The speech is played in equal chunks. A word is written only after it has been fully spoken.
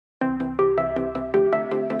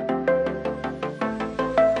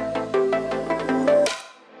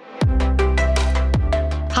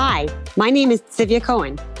My name is Sivia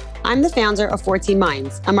Cohen. I'm the founder of 14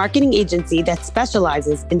 Minds, a marketing agency that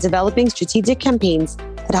specializes in developing strategic campaigns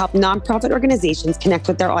that help nonprofit organizations connect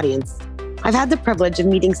with their audience. I've had the privilege of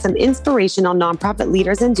meeting some inspirational nonprofit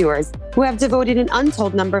leaders and doers who have devoted an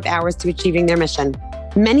untold number of hours to achieving their mission.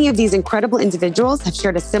 Many of these incredible individuals have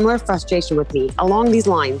shared a similar frustration with me along these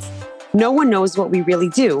lines. No one knows what we really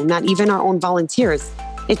do, not even our own volunteers.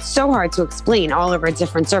 It's so hard to explain all of our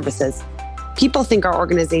different services. People think our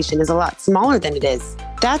organization is a lot smaller than it is.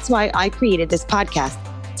 That's why I created this podcast,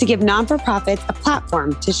 to give non-for-profits a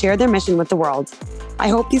platform to share their mission with the world. I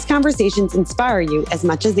hope these conversations inspire you as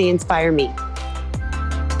much as they inspire me.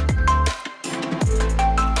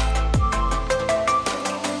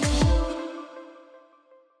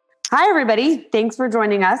 Hi, everybody. Thanks for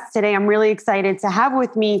joining us. Today, I'm really excited to have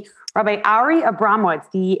with me Rabbi Ari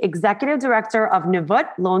Abramowitz, the Executive Director of Nivut,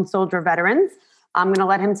 Lone Soldier Veterans. I'm going to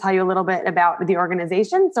let him tell you a little bit about the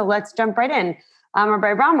organization. So let's jump right in.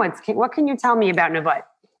 Rabbi Abramowitz, what can you tell me about Nivut?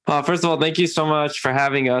 First of all, thank you so much for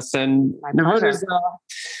having us. And Nivut is an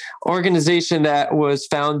organization that was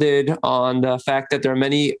founded on the fact that there are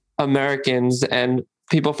many Americans and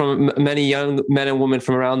people from many young men and women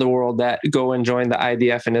from around the world that go and join the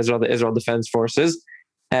IDF in Israel, the Israel Defense Forces.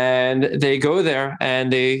 And they go there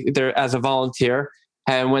and they're as a volunteer.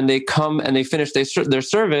 And when they come and they finish their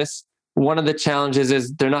service, one of the challenges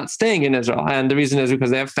is they're not staying in Israel. And the reason is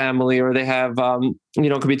because they have family or they have,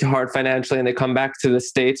 it could be too hard financially, and they come back to the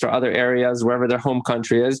States or other areas, wherever their home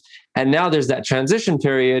country is. And now there's that transition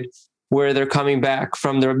period where they're coming back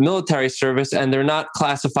from their military service and they're not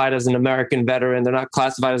classified as an American veteran. They're not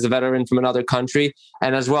classified as a veteran from another country.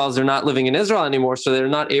 And as well as they're not living in Israel anymore. So they're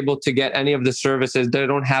not able to get any of the services. They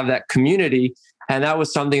don't have that community. And that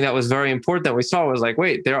was something that was very important that we saw, was like,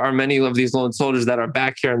 wait, there are many of these lone soldiers that are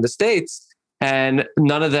back here in the States and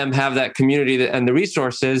none of them have that community and the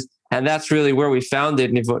resources. And that's really where we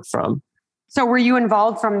founded Nivut from. So were you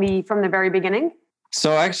involved from the very beginning?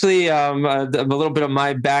 So actually, a little bit of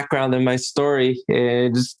my background and my story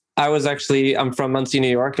is I'm from Monsey, New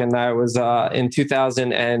York, and I was in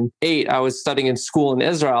 2008, I was studying in school in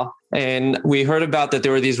Israel. And we heard about that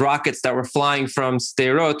there were these rockets that were flying from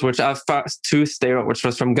Sderot, to Sderot, which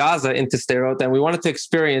was from Gaza into Sderot. And we wanted to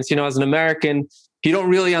experience, as an American, you don't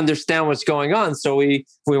really understand what's going on. So we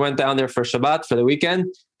went down there for Shabbat, for the weekend.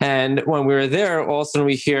 And when we were there, all of a sudden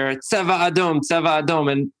we hear Tseva Adom, Tseva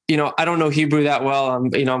Adom. And, I don't know Hebrew that well.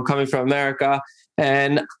 I'm coming from America.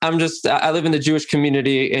 And I live in the Jewish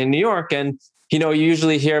community in New York. And, you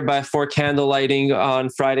usually hear before candle lighting on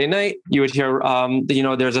Friday night, you would hear,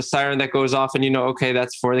 there's a siren that goes off and okay,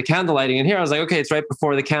 that's for the candle lighting. And here I was like, okay, it's right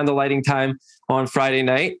before the candle lighting time on Friday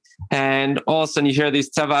night. And all of a sudden you hear these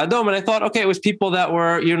Tseva Adom. And I thought, okay, it was people that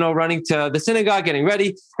were, running to the synagogue, getting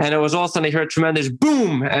ready. And it was all of a sudden I heard a tremendous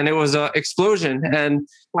boom, and it was an explosion. And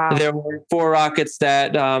wow. There were 4 rockets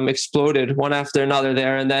that exploded one after another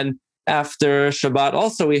there. And then after Shabbat,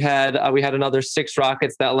 also we had another 6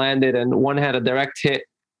 rockets that landed, and one had a direct hit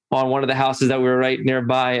on one of the houses that we were right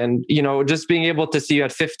nearby. And just being able to see you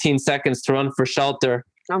had 15 seconds to run for shelter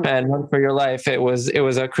and run for your life, it was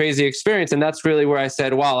a crazy experience. And that's really where I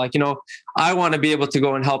said, wow, I want to be able to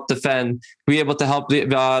go and be able to help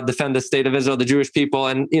defend the state of Israel, the Jewish people,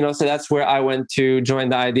 and so that's where I went to join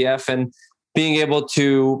the IDF. And being able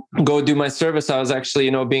to go do my service, I was actually,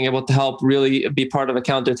 being able to help really be part of a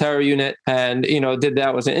counter-terror unit, and, did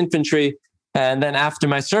that, was an infantry. And then after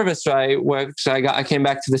my service, I came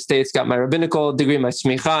back to the States, got my rabbinical degree, my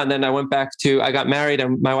smicha, and then I got married,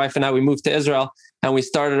 and my wife and I, we moved to Israel, and we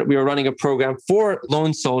were running a program for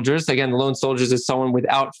lone soldiers. Again, the lone soldiers is someone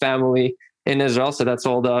without family in Israel. So that's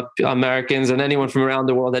all the Americans and anyone from around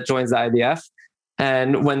the world that joins the IDF.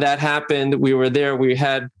 And when that happened, we were there. We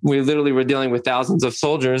literally were dealing with thousands of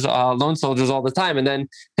soldiers, lone soldiers all the time. And then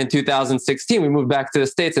in 2016, we moved back to the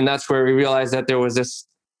States. And that's where we realized that there was this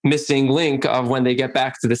missing link of when they get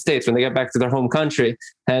back to the States, when they get back to their home country.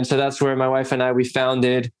 And so that's where my wife and I, we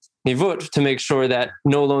founded Nivut, to make sure that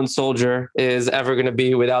no lone soldier is ever going to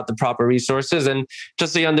be without the proper resources. And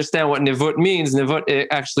just so you understand what Nivut means, it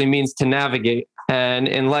actually means to navigate. And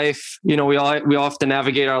in life, we all have to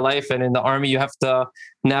navigate our life. And in the army, you have to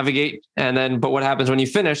navigate. But what happens when you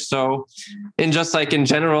finish? So in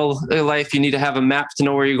general life, you need to have a map to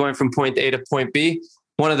know where you're going from point A to point B.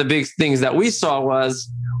 One of the big things that we saw was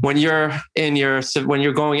when you're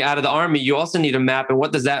going out of the army, you also need a map. And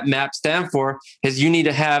what does that map stand for? Is you need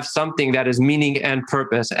to have something that is meaning and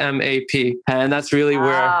purpose, MAP. And that's really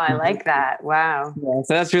where I like that. Wow. Yeah,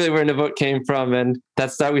 so that's really where Nivut came from. And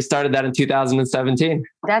we started that in 2017.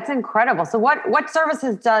 That's incredible. So what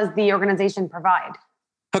services does the organization provide?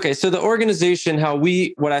 Okay, so the organization,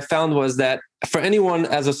 what I found was that for anyone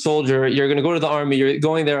as a soldier, you're going to go to the army, you're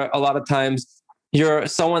going there a lot of times. You're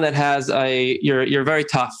someone that you're very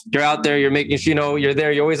tough. You're out there, you're making, you're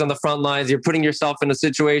there, you're always on the front lines. You're putting yourself in a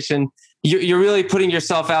situation. You're really putting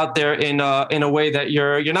yourself out there in a way that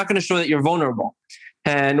you're not going to show that you're vulnerable.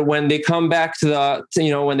 And when they come back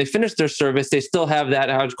when they finish their service, they still have that,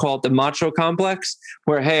 I would call it the macho complex,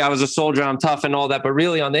 where, hey, I was a soldier, I'm tough and all that. But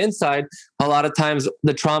really on the inside, a lot of times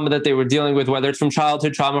the trauma that they were dealing with, whether it's from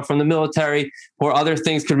childhood trauma, from the military, or other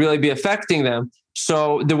things, could really be affecting them.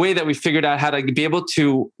 So the way that we figured out how to be able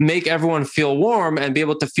to make everyone feel warm and be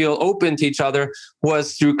able to feel open to each other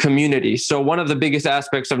was through community. So one of the biggest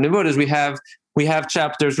aspects of Nivud is we have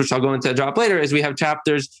chapters, which I'll go into a drop later, is we have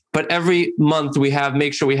chapters, but every month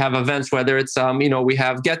make sure we have events, whether it's, we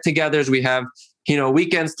have get-togethers, we have,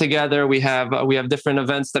 weekends together, we have different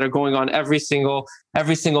events that are going on every single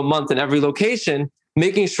month in every location,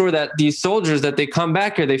 making sure that these soldiers, that they come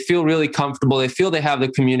back here, they feel really comfortable, they feel they have the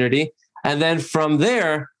community. And then from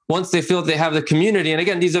there, once they feel that they have the community, and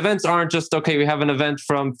again, these events aren't just, okay, we have an event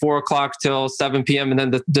from 4:00 till 7 p.m. and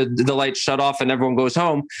then the lights shut off and everyone goes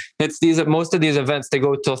home. Most of these events, they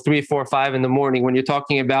go till 3, 4, 5 in the morning. When you're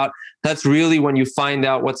talking about, that's really when you find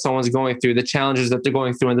out what someone's going through, the challenges that they're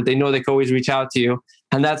going through, and that they know they can always reach out to you.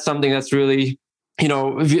 And that's something that's really,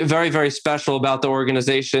 very, very special about the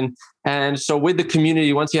organization. And so with the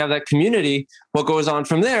community, once you have that community, what goes on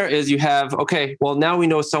from there is you have, okay, well, now we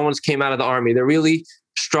know someone's came out of the army. They're really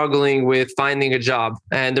struggling with finding a job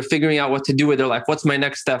and they're figuring out what to do with their life. What's my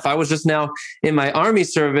next step? I was just now in my army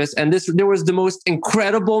service, and there was the most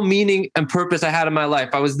incredible meaning and purpose I had in my life.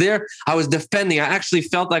 I was there, I was defending. I actually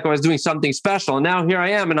felt like I was doing something special. And now here I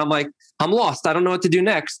am, and I'm like, I'm lost. I don't know what to do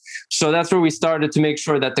next. So that's where we started to make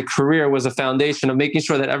sure that the career was a foundation of making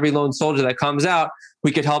sure that every lone soldier that comes out,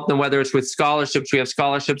 we could help them, whether it's with scholarships. We have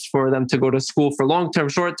scholarships for them to go to school for long-term,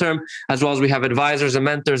 short-term, as well as we have advisors and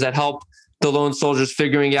mentors that help the lone soldiers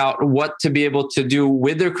figuring out what to be able to do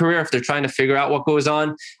with their career if they're trying to figure out what goes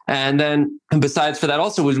on. And then besides for that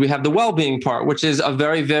also is we have the well-being part, which is a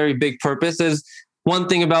very, very big purpose. Is one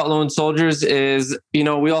thing about lone soldiers is, we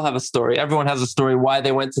all have a story. Everyone has a story why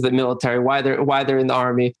they went to the military, why they're in the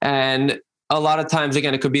army. And a lot of times,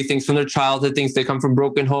 again, it could be things from their childhood, things they come from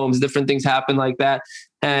broken homes, different things happen like that.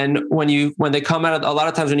 And when they come out, a lot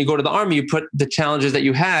of times when you go to the army, you put the challenges that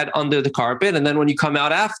you had under the carpet. And then when you come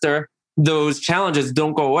out after, those challenges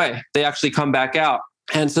don't go away. They actually come back out.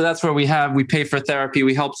 And so that's where we pay for therapy.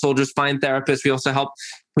 We help soldiers find therapists. We also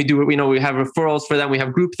we have referrals for them. We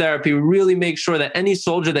have group therapy. We really make sure that any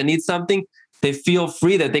soldier that needs something, they feel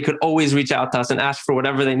free that they could always reach out to us and ask for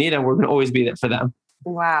whatever they need. And we're going to always be there for them.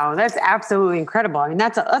 Wow. That's absolutely incredible. I mean,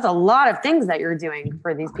 that's a lot of things that you're doing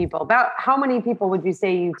for these people. About how many people would you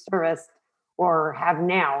say you've serviced or have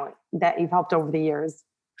now that you've helped over the years?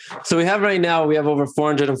 So we have over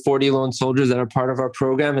 440 lone soldiers that are part of our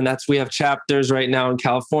program. And we have chapters right now in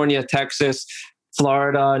California, Texas,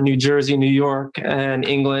 Florida, New Jersey, New York, and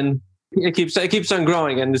England. It keeps on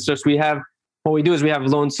growing. And it's just, we have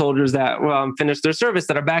lone soldiers that finished their service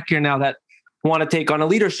that are back here now that want to take on a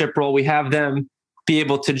leadership role. We have them be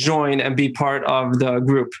able to join and be part of the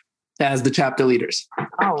group as the chapter leaders.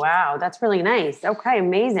 Oh, wow. That's really nice. Okay,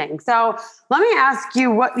 amazing. So let me ask you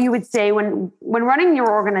what you would say when running your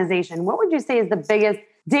organization, what would you say is the biggest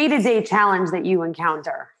day-to-day challenge that you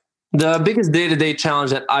encounter? The biggest day-to-day challenge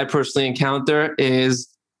that I personally encounter is,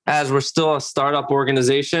 as we're still a startup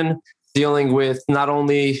organization, dealing with not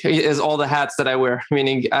only is all the hats that I wear,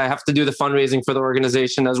 meaning I have to do the fundraising for the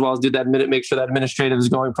organization, as well as do that make sure that administrative is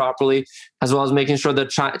going properly, as well as making sure that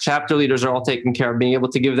chapter leaders are all taken care of, being able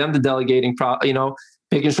to give them the delegating,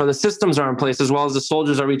 making sure the systems are in place, as well as the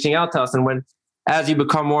soldiers are reaching out to us. And as you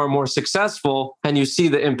become more and more successful and you see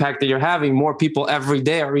the impact that you're having, more people every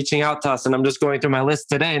day are reaching out to us. And I'm just going through my list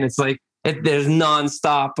today, and it's like, there's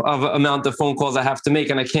nonstop of amount of phone calls I have to make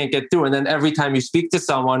and I can't get through. And then every time you speak to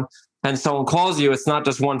someone and someone calls you, it's not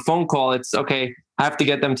just one phone call. It's okay, I have to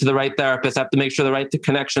get them to the right therapist. I have to make sure the right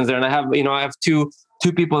connections there. And I have two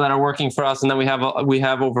people that are working for us. And then we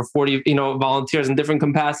have over 40, volunteers in different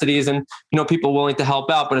capacities and, people willing to help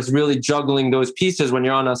out. But it's really juggling those pieces when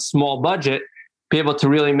you're on a small budget, be able to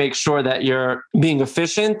really make sure that you're being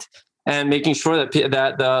efficient and making sure that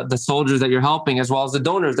the soldiers that you're helping, as well as the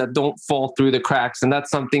donors, that don't fall through the cracks. And that's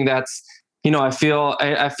something that's, I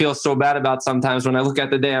feel so bad about sometimes when I look at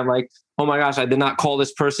the day. I'm like, oh my gosh, I did not call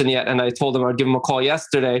this person yet. And I told them I'd give them a call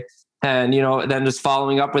yesterday. And, then just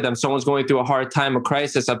following up with them. Someone's going through a hard time, a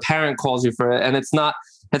crisis, a parent calls you for it. And it's not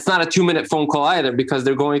a 2-minute phone call either, because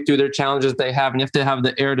they're going through their challenges they have. And you have to have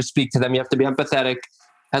the air to speak to them. You have to be empathetic.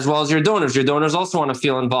 as well as your donors. Your donors also want to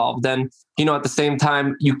feel involved. And, at the same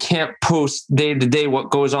time, you can't post day to day what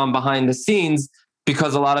goes on behind the scenes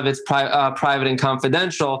because a lot of it's private and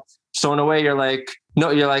confidential. So in a way, you're like,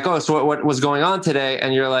 oh, so what was going on today?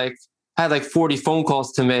 And you're like, I had like 40 phone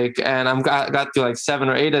calls to make and I got through like 7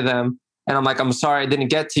 or 8 of them. And I'm like, I'm sorry, I didn't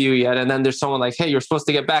get to you yet. And then there's someone like, hey, you're supposed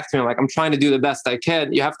to get back to me. I'm like, I'm trying to do the best I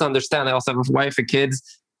can. You have to understand, I also have a wife and kids.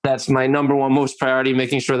 That's my number one most priority,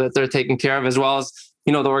 making sure that they're taken care of, as well as,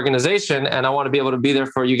 the organization. And I want to be able to be there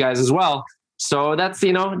for you guys as well. So that's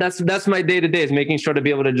my day to day, is making sure to be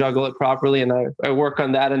able to juggle it properly. And I work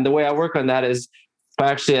on that. And the way I work on that is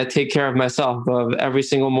I take care of myself. Every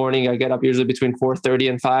single morning, I get up usually between 4:30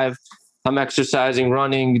 and 5. I'm exercising,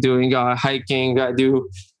 running, doing hiking. I do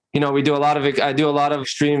a lot of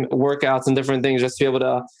extreme workouts and different things just to be able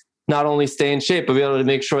to not only stay in shape, but be able to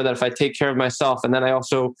make sure that if I take care of myself, and then I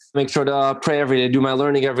also make sure to pray every day, do my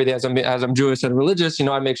learning every day as I'm Jewish and religious,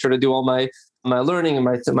 I make sure to do all my learning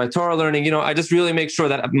and my Torah learning. I just really make sure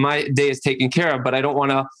that my day is taken care of, but I don't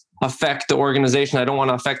want to affect the organization. I don't want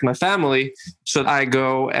to affect my family. So I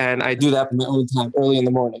go and I do that in my own time early in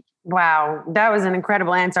the morning. Wow. That was an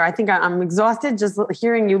incredible answer. I think I'm exhausted just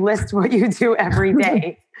hearing you list what you do every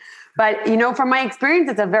day. But, from my experience,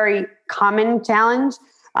 it's a very common challenge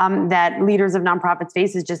that leaders of nonprofits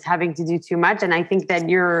face, is just having to do too much. And I think that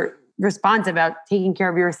your response about taking care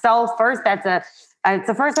of yourself first, it's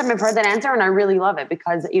the first time I've heard that answer. And I really love it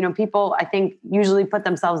because, people, I think, usually put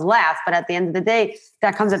themselves last, but at the end of the day,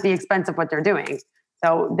 that comes at the expense of what they're doing.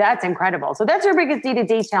 So that's incredible. So that's your biggest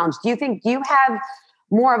day-to-day challenge. Do you think you have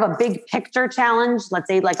more of a big picture challenge, let's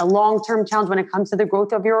say like a long-term challenge when it comes to the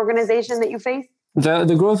growth of your organization that you face?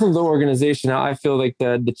 The growth of the organization, I feel like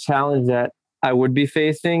the challenge that I would be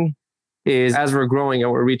facing is, as we're growing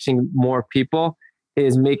and we're reaching more people,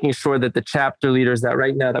 is making sure that the chapter leaders that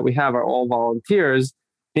right now that we have are all volunteers,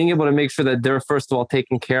 being able to make sure that they're first of all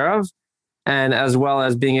taken care of, and as well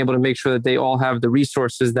as being able to make sure that they all have the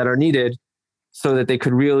resources that are needed so that they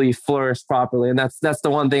could really flourish properly. And that's the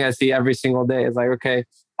one thing I see every single day is like, okay,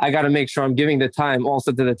 I got to make sure I'm giving the time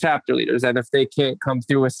also to the chapter leaders. And if they can't come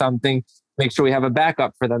through with something, make sure we have a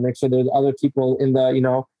backup for them. Make sure there's other people in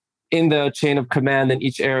the chain of command in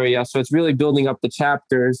each area. So it's really building up the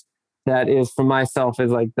chapters. That is, for myself,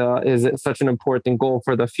 is such an important goal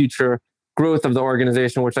for the future growth of the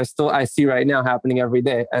organization, which I see right now happening every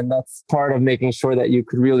day. And that's part of making sure that you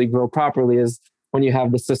could really grow properly, is when you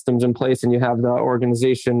have the systems in place and you have the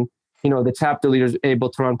organization, the chapter leaders able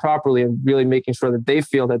to run properly, and really making sure that they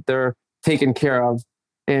feel that they're taken care of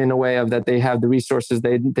in a way of that they have the resources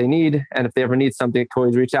they need. And if they ever need something, they can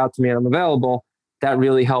always reach out to me and I'm available. That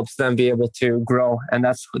really helps them be able to grow. And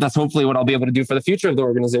that's hopefully what I'll be able to do for the future of the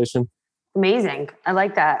organization. Amazing. I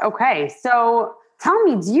like that. Okay. So tell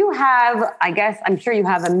me, do you have, I guess, I'm sure you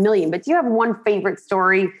have a million, but do you have one favorite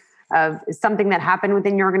story of something that happened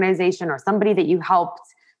within your organization or somebody that you helped,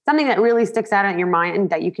 something that really sticks out in your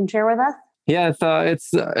mind that you can share with us? Yeah,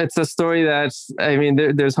 it's a story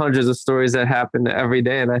there's hundreds of stories that happen every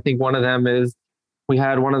day. And I think one of them is, we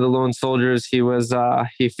had one of the lone soldiers. He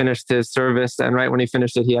finished his service, and right when he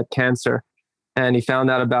finished it, he had cancer, and he found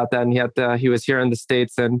out about that. And he was here in the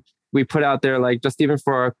States, and we put out there, like, just even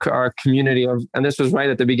for our community and this was right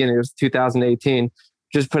at the beginning, it was 2018,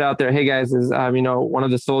 just put out there, hey guys, one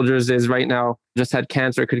of the soldiers is right now just had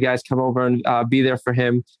cancer. Could you guys come over and be there for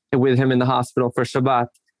him, with him in the hospital for Shabbat?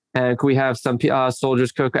 And could we have some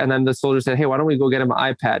soldiers cook? And then the soldier said, hey, why don't we go get him an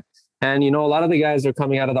iPad? And, a lot of the guys are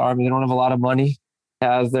coming out of the army. They don't have a lot of money,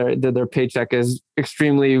 as their paycheck is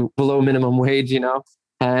extremely below minimum wage,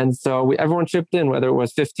 And so everyone chipped in, whether it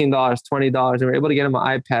was $15, $20, and we were able to get him an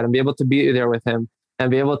iPad and be able to be there with him and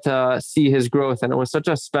be able to see his growth. And it was such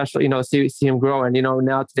a special, see him grow. And,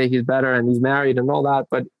 now today he's better and he's married and all that.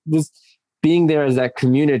 But just being there as that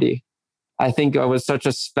community, I think it was such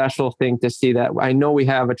a special thing to see that. I know we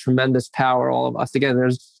have a tremendous power, all of us. Again,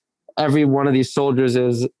 every one of these soldiers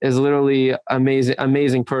is literally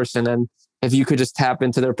amazing person. And if you could just tap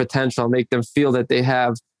into their potential and make them feel that they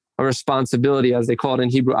have a responsibility, as they call it in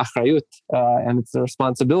Hebrew, achrayut, and it's a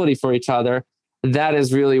responsibility for each other, that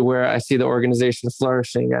is really where I see the organization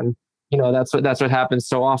flourishing. And, that's what happens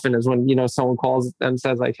so often is when, someone calls and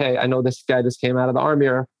says like, hey, I know this guy just came out of the army,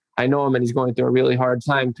 or I know him and he's going through a really hard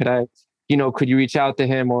time. Could you reach out to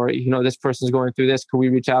him? Or, this person's going through this, could we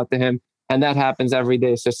reach out to him? And that happens every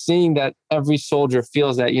day. So seeing that every soldier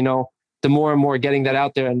feels that, the more and more getting that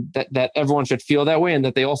out there, and that everyone should feel that way, and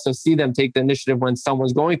that they also see them take the initiative when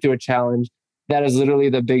someone's going through a challenge. That is literally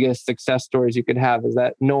the biggest success stories you could have, is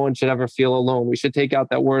that no one should ever feel alone. We should take out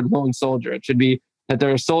that word lone soldier. It should be that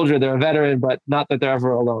they're a soldier, they're a veteran, but not that they're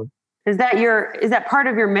ever alone. Is that part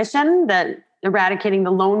of your mission, that eradicating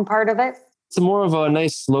the loan part of it? It's more of a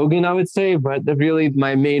nice slogan, I would say, but really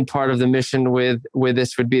my main part of the mission with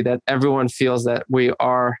this would be that everyone feels that we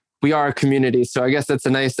are a community. So I guess that's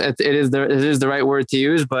it is the right word to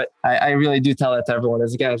use, but I really do tell that to everyone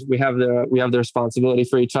is, guys, we have the responsibility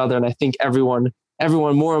for each other. And I think everyone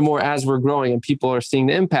more and more as we're growing and people are seeing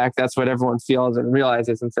the impact, that's what everyone feels and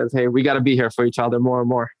realizes and says, hey, we got to be here for each other more and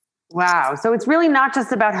more. Wow. So it's really not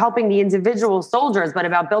just about helping the individual soldiers, but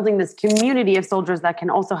about building this community of soldiers that can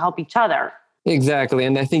also help each other. Exactly.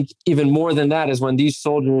 And I think even more than that is when these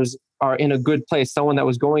soldiers are in a good place, someone that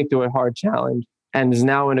was going through a hard challenge and is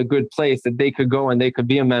now in a good place, that they could go and they could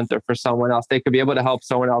be a mentor for someone else. They could be able to help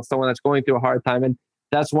someone else, someone that's going through a hard time. And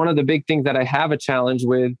that's one of the big things that I have a challenge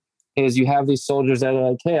with is you have these soldiers that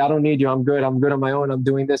are like, hey, I don't need you. I'm good on my own. I'm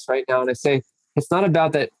doing this right now. And I say, it's not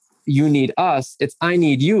about that you need us. It's I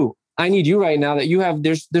need you. I need you right now that you have,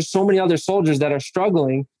 there's so many other soldiers that are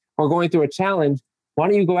struggling or going through a challenge. Why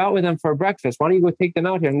don't you go out with them for a breakfast? Why don't you go take them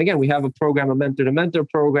out here? And again, we have a program, a mentor to mentor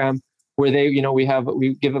program where they,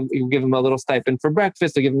 we give them a little stipend for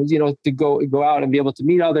breakfast to give them, to go out and be able to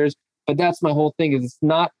meet others. But that's my whole thing is it's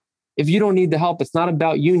not, if you don't need the help, it's not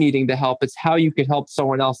about you needing the help. It's how you could help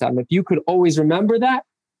someone else out. And if you could always remember that,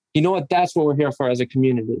 you know what, that's what we're here for as a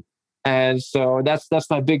community. And so that's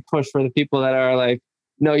my big push for the people that are like,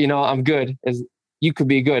 no, I'm good, is you could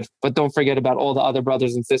be good, but don't forget about all the other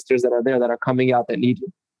brothers and sisters that are there that are coming out that need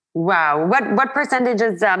you. Wow. What percentage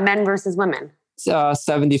is men versus women?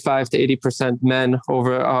 75 to 80% men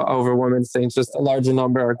over women. So it's just a larger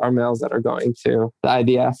number are males that are going to the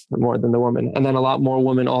IDF more than the women. And then a lot more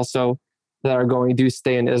women also that are going to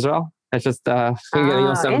stay in Israel. It's just a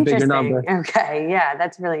bigger number. Okay. Yeah,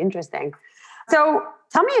 that's really interesting. So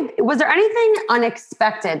tell me, was there anything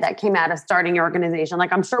unexpected that came out of starting your organization?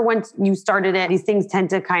 Like, I'm sure once you started it, these things tend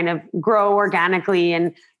to kind of grow organically,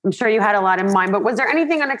 and I'm sure you had a lot in mind, but was there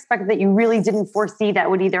anything unexpected that you really didn't foresee that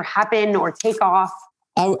would either happen or take off?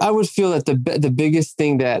 I would feel that the biggest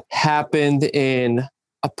thing that happened in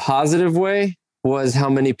a positive way was how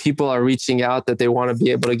many people are reaching out that they want to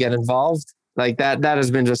be able to get involved. Like that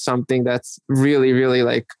has been just something that's really, really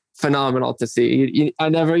like phenomenal to see. I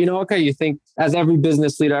never, you think as every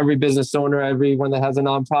business leader, every business owner, everyone that has a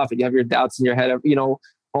nonprofit, you have your doubts in your head,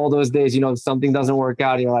 all those days, something doesn't work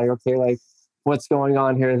out. You're like, okay, like what's going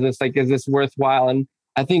on here? Is this worthwhile? And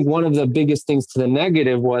I think one of the biggest things to the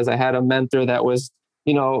negative was I had a mentor that was,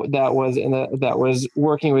 that was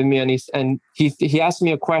working with me, and he asked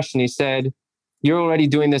me a question. He said, you're already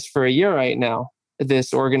doing this for a year right now,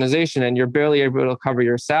 this organization, and you're barely able to cover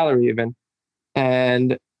your salary even.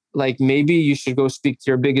 And like, maybe you should go speak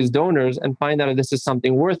to your biggest donors and find out if this is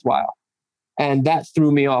something worthwhile. And that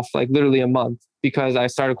threw me off like literally a month, because I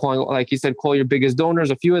started calling, like he said, call your biggest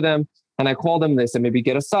donors, a few of them. And I called them, they said, maybe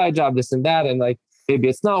get a side job, this and that. And like, maybe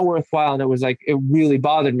it's not worthwhile. And it was like, it really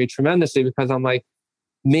bothered me tremendously, because I'm like,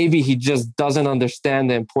 maybe he just doesn't understand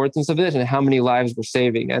the importance of it and how many lives we're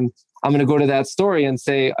saving. And I'm going to go to that story and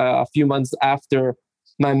say a few months after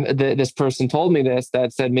this person told me this,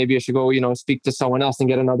 that said, maybe I should go, speak to someone else and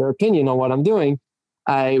get another opinion on what I'm doing.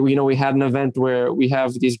 We had an event where we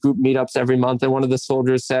have these group meetups every month. And one of the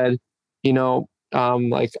soldiers said, I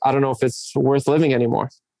don't know if it's worth living anymore.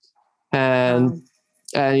 And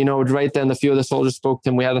right then, a few of the soldiers spoke to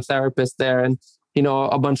him. We had a therapist there, and,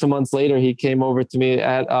 a bunch of months later, he came over to me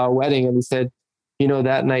at a wedding and he said,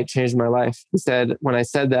 that night changed my life. He said, when I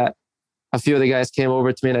said that, a few of the guys came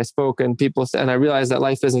over to me and I spoke, and people said, and I realized that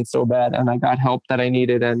life isn't so bad, and I got help that I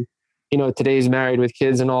needed. And, today he's married with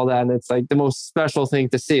kids and all that. And it's like the most special thing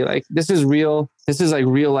to see. Like, this is like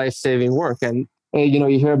real life-saving work. And,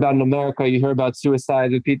 you hear about in America, you hear about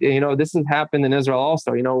suicide with people, this has happened in Israel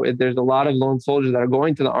also. There's a lot of lone soldiers that are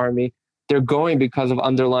going to the army. They're going because of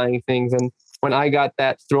underlying things. And when I got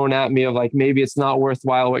that thrown at me of like, maybe it's not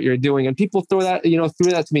worthwhile what you're doing, and people threw that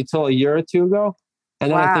to me till a year or two ago.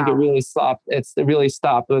 And then I think it really stopped. It really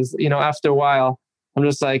stopped. It was, after a while, I'm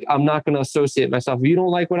just like, I'm not going to associate myself. If you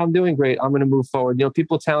don't like what I'm doing, great, I'm going to move forward.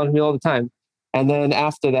 People challenge me all the time. And then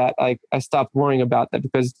after that, I stopped worrying about that,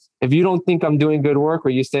 because if you don't think I'm doing good work, or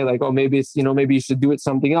you say like, oh, maybe it's, maybe you should do it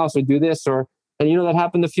something else or do this, and that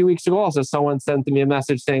happened a few weeks ago also. Someone sent me a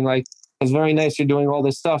message saying like, it's very nice you're doing all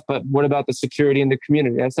this stuff, but what about the security in the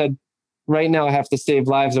community? I said, right now I have to save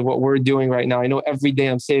lives of what we're doing right now. I know every day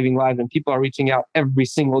I'm saving lives, and people are reaching out every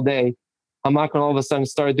single day. I'm not going to all of a sudden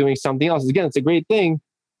start doing something else. Again, it's a great thing,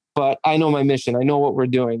 but I know my mission. I know what we're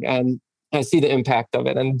doing, and I see the impact of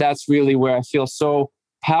it. And that's really where I feel so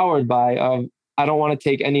powered by. I don't want to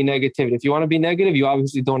take any negativity. If you want to be negative, you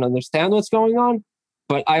obviously don't understand what's going on.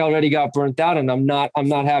 but I already got burnt out, and I'm not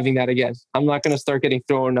having that again. I'm not going to start getting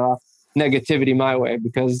thrown negativity my way,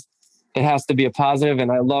 because it has to be a positive.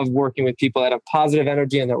 And I love working with people that have positive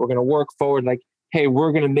energy and that we're going to work forward. Like, hey,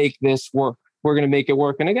 we're going to make this work. We're going to make it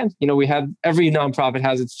work. And again, we have, every nonprofit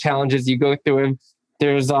has its challenges. You go through it.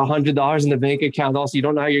 There's $100 in the bank account. Also, you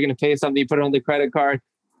don't know how you're going to pay something. You put it on the credit card.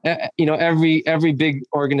 Every big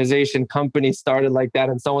organization, company started like that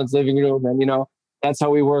in someone's living room. And, that's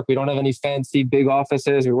how we work. We don't have any fancy big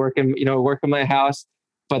offices. We work in my house,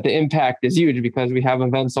 but the impact is huge because we have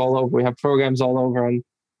events all over. We have programs all over.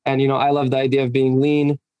 And I love the idea of being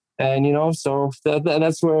lean. And, so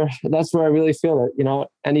that's where I really feel it.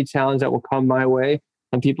 Any challenge that will come my way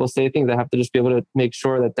and people say things, I have to just be able to make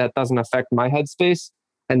sure that doesn't affect my headspace,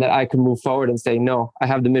 and that I can move forward and say, no, I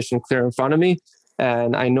have the mission clear in front of me.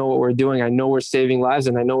 And I know what we're doing. I know we're saving lives,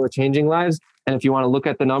 and I know we're changing lives. And if you want to look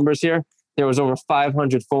at the numbers here, there was over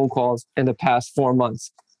 500 phone calls in the past 4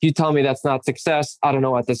 months. You tell me that's not success, I don't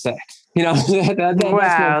know what to say.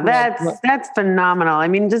 Wow, that's phenomenal. I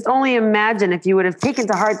mean, just only imagine if you would have taken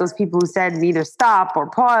to heart those people who said either stop or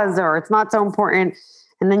pause or it's not so important.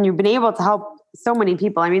 And then you've been able to help so many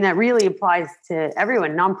people. I mean, that really applies to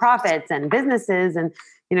everyone, nonprofits and businesses. And,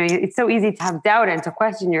 it's so easy to have doubt and to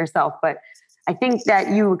question yourself. But I think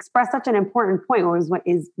that you expressed such an important point,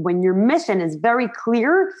 when your mission is very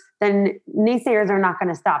clear, then naysayers are not going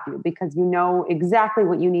to stop you because you know exactly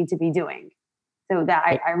what you need to be doing. So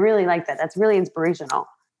that I really like that. That's really inspirational.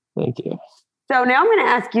 Thank you. So now I'm going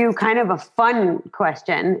to ask you kind of a fun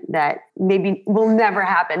question that maybe will never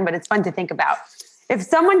happen, but it's fun to think about. If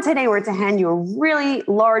someone today were to hand you a really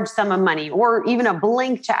large sum of money or even a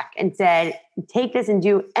blank check and said, take this and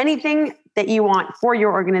do anything that you want for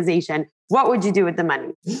your organization, what would you do with the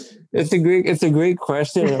money? It's a great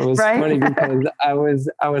question. It was right? funny because I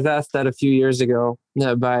was asked that a few years ago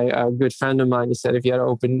by a good friend of mine. He said, if you had to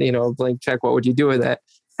open, a blank check, what would you do with it?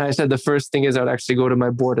 And I said, the first thing is I would actually go to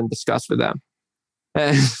my board and discuss with them.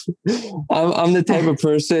 And I'm the type of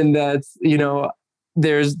person that's,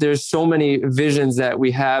 there's so many visions that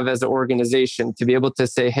we have as an organization to be able to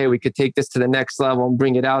say, hey, we could take this to the next level and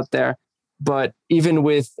bring it out there. But even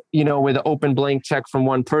with an open blank check from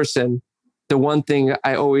one person, the one thing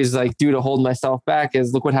I always do to hold myself back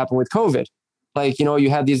is look what happened with COVID. You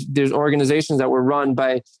had there's organizations that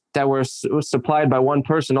were supplied by one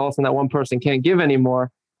person. All of a sudden that one person can't give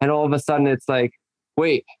anymore. And all of a sudden it's like,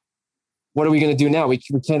 wait, what are we going to do now? We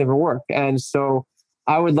can't even work. And so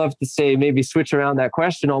I would love to say, maybe switch around that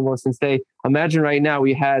question almost and say, imagine right now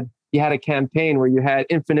you had a campaign where you had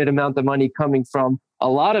infinite amount of money coming from a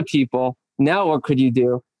lot of people. Now, what could you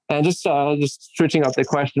do? And just switching up the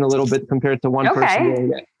question a little bit compared to one person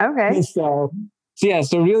doing it. Okay. So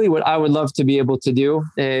really what I would love to be able to do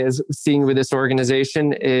is, seeing with this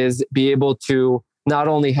organization, is be able to not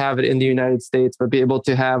only have it in the United States, but be able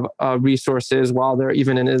to have resources while they're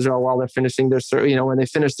even in Israel, while they're finishing their, when they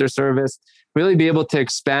finish their service, really be able to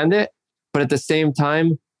expand it, but at the same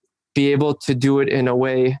time, be able to do it in a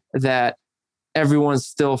way that everyone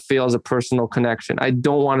still feels a personal connection. I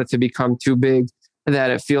don't want it to become too big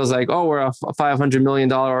that it feels like, oh, we're a $500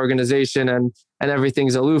 million organization and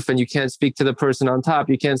everything's aloof and you can't speak to the person on top.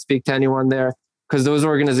 You can't speak to anyone there, because those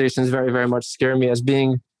organizations very, very much scare me as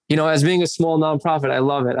being a small nonprofit. I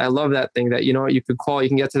love it. I love that thing that, you could call, you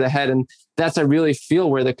can get to the head. And that's, I really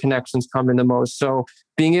feel where the connections come in the most. So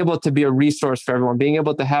being able to be a resource for everyone, being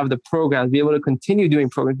able to have the programs, be able to continue doing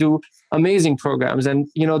programs, do amazing programs. And,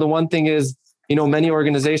 the one thing is, many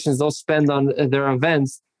organizations, they'll spend on their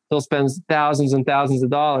events, they'll spend thousands and thousands of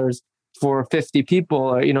dollars for 50 people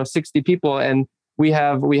or, 60 people. And we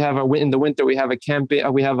have in the winter, we have a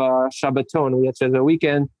campaign, we have a Shabbaton, which is a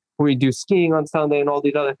weekend where we do skiing on Sunday and all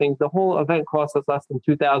these other things. The whole event costs us less than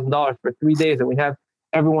 $2,000 for 3 days. And we have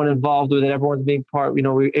everyone involved with it. Everyone's being part,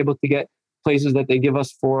 we're able to get places that they give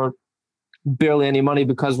us for barely any money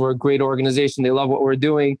because we're a great organization. They love what we're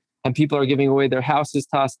doing, and people are giving away their houses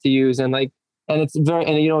to us to use. And it's very,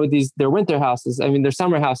 and they're winter houses. I mean, they're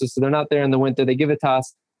summer houses, so they're not there in the winter. They give it to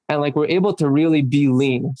us, and we're able to really be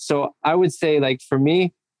lean. So I would say, for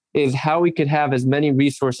me, is how we could have as many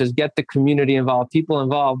resources, get the community involved, people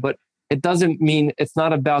involved, but it doesn't mean, it's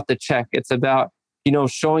not about the check. It's about,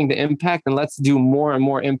 showing the impact, and let's do more and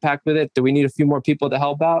more impact with it. Do we need a few more people to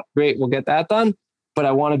help out? Great, we'll get that done. But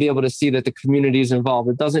I want to be able to see that the community is involved.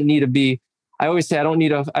 It doesn't need to be, I always say, I don't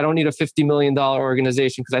need a $50 million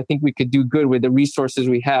organization, because I think we could do good with the resources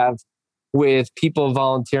we have, with people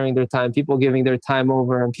volunteering their time, people giving their time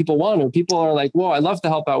over, and people are like, whoa, I'd love to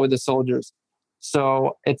help out with the soldiers.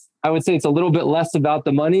 So I would say it's a little bit less about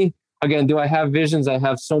the money. Again, do I have visions? I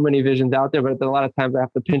have so many visions out there, but a lot of times I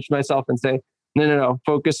have to pinch myself and say, No.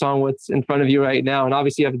 Focus on what's in front of you right now. And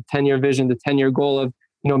obviously you have a 10-year vision, the 10-year goal of,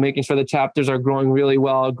 making sure the chapters are growing really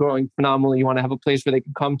well, growing phenomenally. You want to have a place where they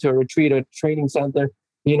can come to a retreat, a training center,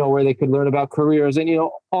 where they could learn about careers and,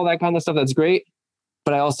 all that kind of stuff. That's great.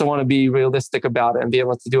 But I also want to be realistic about it and be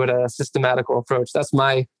able to do it a systematical approach. That's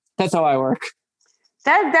how I work.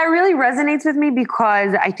 That really resonates with me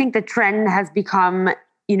because I think the trend has become,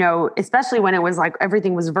 especially when it was like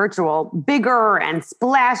everything was virtual, bigger and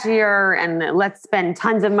splashier, and let's spend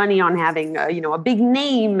tons of money on having a big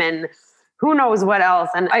name and who knows what else.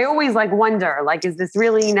 And I always wonder, is this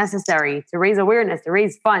really necessary to raise awareness, to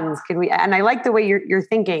raise funds? Can we? And I like the way you're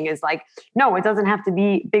thinking is no, it doesn't have to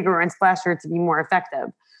be bigger and splashier to be more effective.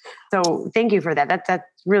 So thank you for that. That's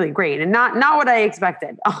really great, and not what I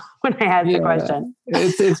expected when I asked the question.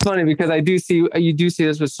 It's funny because you do see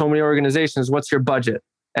this with so many organizations. What's your budget?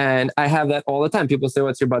 And I have that all the time. People say,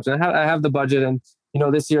 "What's your budget?" I have the budget, and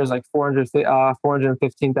this year is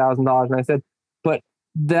 $415,000. And I said, but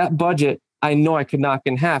that budget, I know I could knock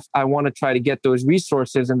in half. I want to try to get those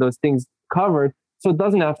resources and those things covered, so it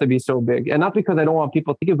doesn't have to be so big. And not because I don't want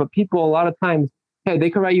people to give, but people a lot of times, hey, they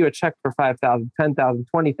could write you a check for $5,000, $10,000,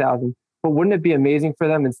 $20,000. But wouldn't it be amazing for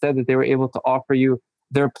them instead that they were able to offer you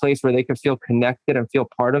their place where they can feel connected and feel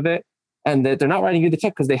part of it, and that they're not writing you the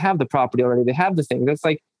check because they have the property already, they have the thing.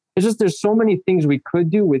 There's so many things we could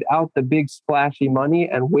do without the big splashy money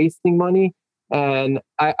and wasting money. And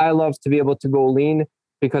I love to be able to go lean,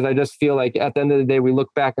 because I just feel like at the end of the day, we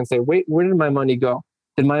look back and say, wait, where did my money go?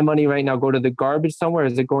 Did my money right now go to the garbage somewhere?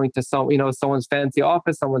 Is it going to someone's fancy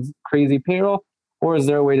office, someone's crazy payroll? Or is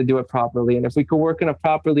there a way to do it properly? And if we could work in a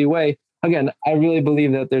properly way, again, I really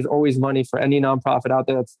believe that there's always money for any nonprofit out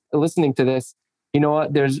there that's listening to this. You know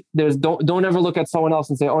what? Don't ever look at someone else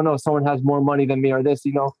and say, oh no, someone has more money than me or this,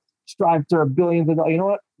 strive to billions of dollars. You know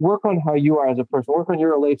what? Work on how you are as a person, work on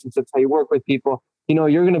your relationships, how you work with people.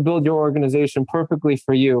 You're going to build your organization perfectly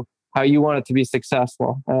for you, how you want it to be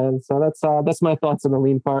successful. And so that's my thoughts on the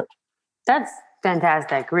lean part. That's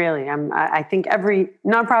fantastic. Really. I think every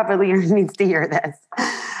nonprofit leader needs to hear this.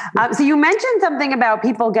 So you mentioned something about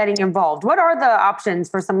people getting involved. What are the options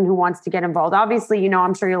for someone who wants to get involved? Obviously,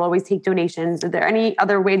 I'm sure you'll always take donations. Are there any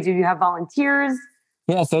other ways you have volunteers?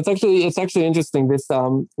 Yeah, so it's actually interesting. This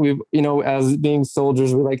we've as being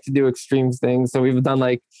soldiers, we like to do extreme things. So we've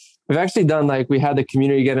actually done we had the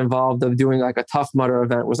community get involved of doing a Tough Mudder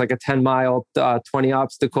event. It was a 10-mile, 20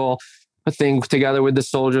 obstacle thing together with the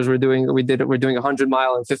soldiers. We're doing a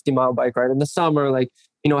 100-mile and 50-mile bike ride in the summer.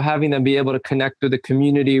 Having them be able to connect with the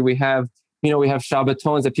community. We have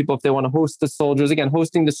Shabbatons that people, if they want to host the soldiers, again,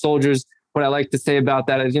 hosting the soldiers. What I like to say about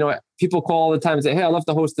that is, people call all the time and say, hey, I love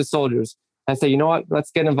to host the soldiers. I say, you know what,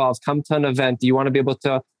 let's get involved. Come to an event. Do you want to be able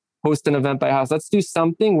to host an event by house? Let's do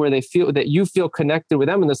something where they feel that you feel connected with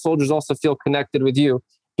them and the soldiers also feel connected with you,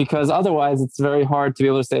 because otherwise it's very hard to be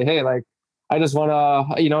able to say, hey, I just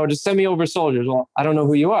want to, just send me over soldiers. Well, I don't know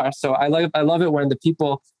who you are. So I love it when the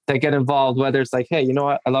people that get involved, whether it's hey, you know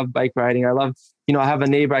what, I love bike riding. I love, I have a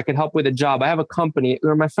neighbor, I could help with a job. I have a company,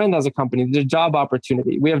 or my friend has a company. There's a job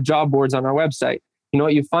opportunity. We have job boards on our website. You know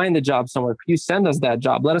what, you find a job somewhere, you send us that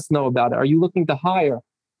job. Let us know about it. Are you looking to hire?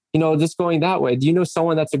 Just going that way. Do you know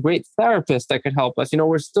someone that's a great therapist that could help us?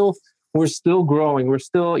 We're still growing. We're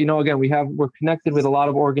still, again, we're connected with a lot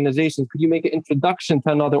of organizations. Could you make an introduction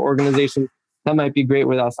to another organization that might be great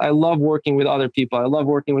with us? I love working with other people. I love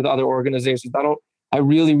working with other organizations. I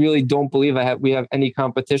really, really don't believe we have any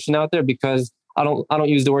competition out there, because I don't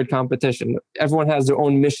use the word competition. Everyone has their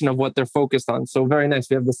own mission of what they're focused on. So very nice.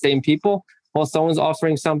 We have the same people while someone's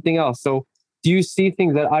offering something else. So do you see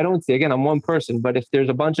things that I don't see? Again, I'm one person, but if there's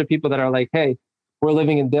a bunch of people that are hey, we're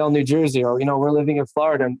living in Dale, New Jersey, or, we're living in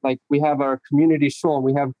Florida, and we have our community show and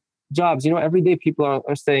we have jobs, every day people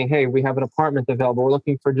are saying, hey, we have an apartment available. We're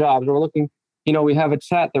looking for jobs. We're looking, we have a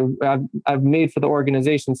chat that I've made for the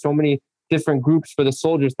organization, so many different groups for the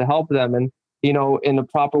soldiers to help them. And, in a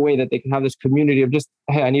proper way that they can have this community of just,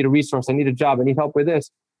 hey, I need a resource. I need a job. I need help with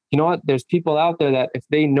this. You know what? There's people out there that if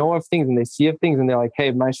they know of things and they see of things and they're like,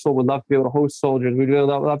 hey, my school would love to be able to host soldiers. We'd really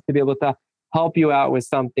love to be able to help you out with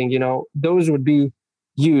something. Those would be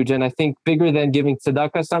huge. And I think bigger than giving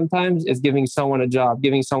tzedakah sometimes is giving someone a job,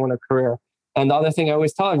 giving someone a career. And the other thing I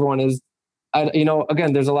always tell everyone is,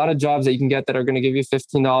 again, there's a lot of jobs that you can get that are going to give you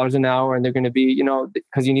 $15 an hour, and they're going to be,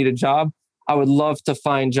 because you need a job. I would love to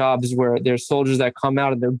find jobs where there's soldiers that come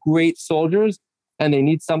out and they're great soldiers and they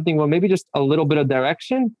need something, well, maybe just a little bit of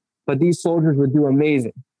direction, but these soldiers would do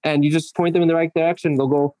amazing. And you just point them in the right direction, they'll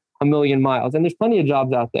go a million miles. And there's plenty of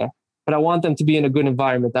jobs out there, but I want them to be in a good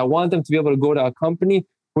environment. I want them to be able to go to a company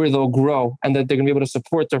where they'll grow and that they're going to be able to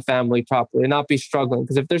support their family properly and not be struggling.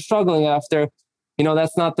 Because if they're struggling after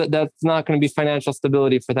that's not going to be financial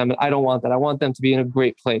stability for them. I don't want that. I want them to be in a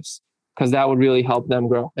great place because that would really help them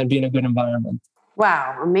grow and be in a good environment.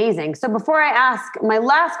 Wow. Amazing. So before I ask my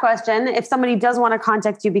last question, if somebody does want to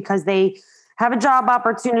contact you because they have a job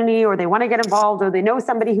opportunity or they want to get involved or they know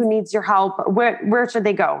somebody who needs your help, where should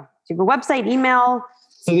they go? Do you have a website, email?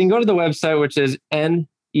 So they can go to the website, which is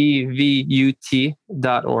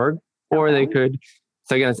nevut.org, or they could,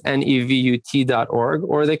 so again, it's nevut.org,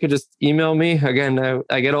 or they could just email me. Again,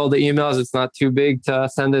 I get all the emails. It's not too big to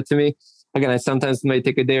send it to me. Again, I sometimes may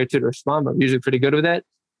take a day or two to respond, but I'm usually pretty good with it.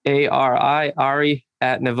 Ari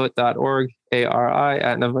at nevut.org,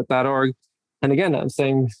 Ari@nevut.org. And again, I'm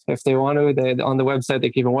saying if they want to, on the website,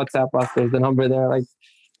 they can even WhatsApp us. There's the number there. Like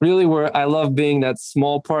really, I love being that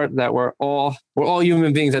small part that we're all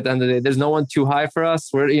human beings at the end of the day. There's no one too high for us.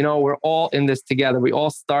 We're all in this together. We all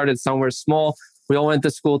started somewhere small. We all went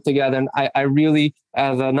to school together. And I really,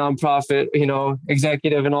 as a nonprofit,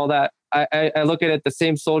 executive and all that, I look at it, the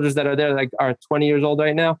same soldiers that are there, like are 20 years old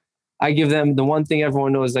right now. I give them the one thing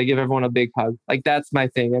everyone knows. I give everyone a big hug. Like that's my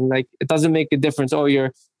thing. And like, it doesn't make a difference.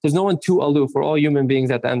 There's no one too aloof. We're all human beings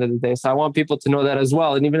at the end of the day. So I want people to know that as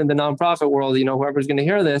well. And even in the nonprofit world, whoever's going to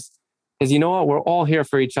hear this is, we're all here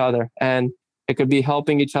for each other and it could be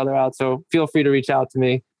helping each other out. So feel free to reach out to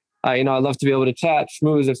me. I love to be able to chat,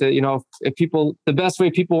 schmooze. If people, the best way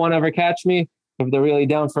people want to ever catch me, if they're really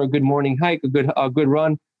down for a good morning hike, a good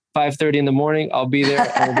run, 5:30 in the morning, I'll be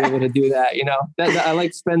there and I'll be able to do that. I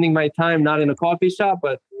like spending my time, not in a coffee shop,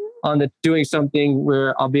 but doing something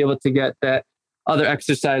where I'll be able to get that other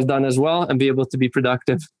exercise done as well and be able to be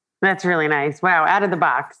productive. That's really nice. Wow. Out of the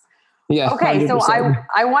box. Yeah. Okay. 100%. So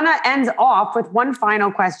I want to end off with one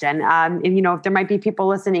final question. If there might be people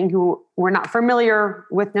listening who were not familiar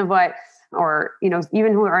with Nevut or,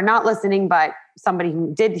 even who are not listening, but somebody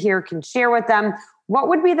who did hear can share with them, what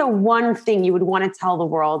would be the one thing you would want to tell the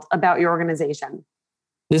world about your organization?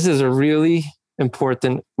 This is a really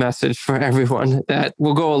important message for everyone that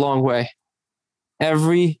will go a long way.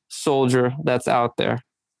 Every soldier that's out there,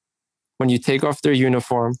 when you take off their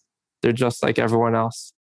uniform, they're just like everyone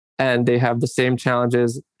else. And they have the same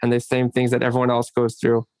challenges and the same things that everyone else goes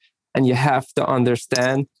through. And you have to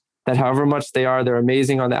understand that however much they're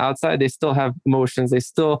amazing on the outside, they still have emotions.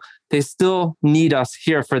 They still need us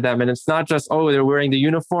here for them. And it's not just, they're wearing the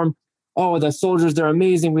uniform. Oh, the soldiers, they're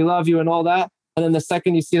amazing. We love you and all that. And then the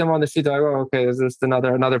second you see them on the street, they're like, oh, okay, there's just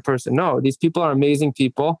another person. No, these people are amazing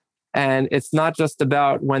people. And it's not just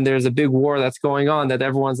about when there's a big war that's going on that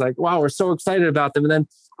everyone's like, wow, we're so excited about them. And then,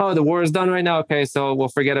 the war is done right now. Okay, so we'll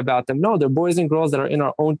forget about them. No, they're boys and girls that are in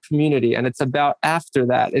our own community. And it's about after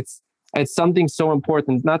that. It's something so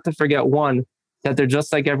important, not to forget, one, that they're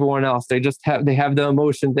just like everyone else. They have the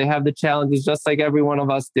emotions, they have the challenges just like every one of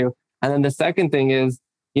us do. And then the second thing is,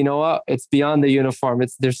 it's beyond the uniform.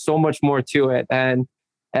 There's so much more to it. And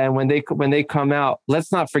when they come out,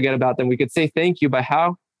 let's not forget about them. We could say thank you, but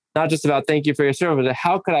how? Not just about thank you for your service, but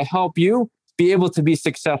how could I help you be able to be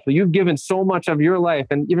successful? You've given so much of your life.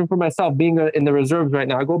 And even for myself, being in the reserves right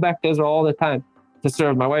now, I go back to Israel all the time to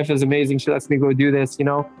serve. My wife is amazing. She lets me go do this,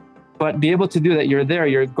 but be able to do that. You're there,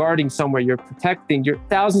 you're guarding somewhere, you're protecting,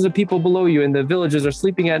 thousands of people below you in the villages are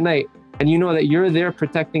sleeping at night. And you know that you're there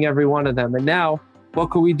protecting every one of them. And now what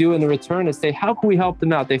could we do in the return is say, how can we help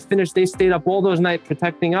them out? They stayed up all those nights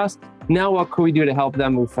protecting us. Now what could we do to help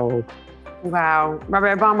them move forward? Wow.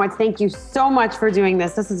 Rabbi Abramowitz, thank you so much for doing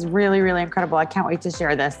this. This is really, really incredible. I can't wait to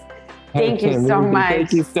share this. Thank you so much.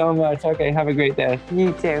 Thank you so much. Okay, have a great day.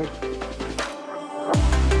 You too.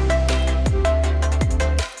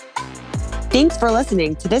 Thanks for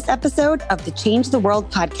listening to this episode of the Change the World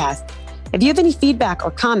podcast. If you have any feedback or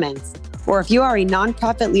comments, or if you are a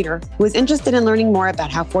nonprofit leader who is interested in learning more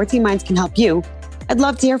about how 14 Minds can help you, I'd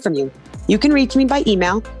love to hear from you. You can reach me by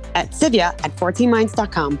email at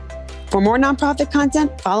sivya@14minds.com. For more nonprofit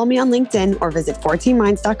content, follow me on LinkedIn or visit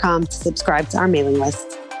 14minds.com to subscribe to our mailing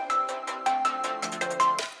list.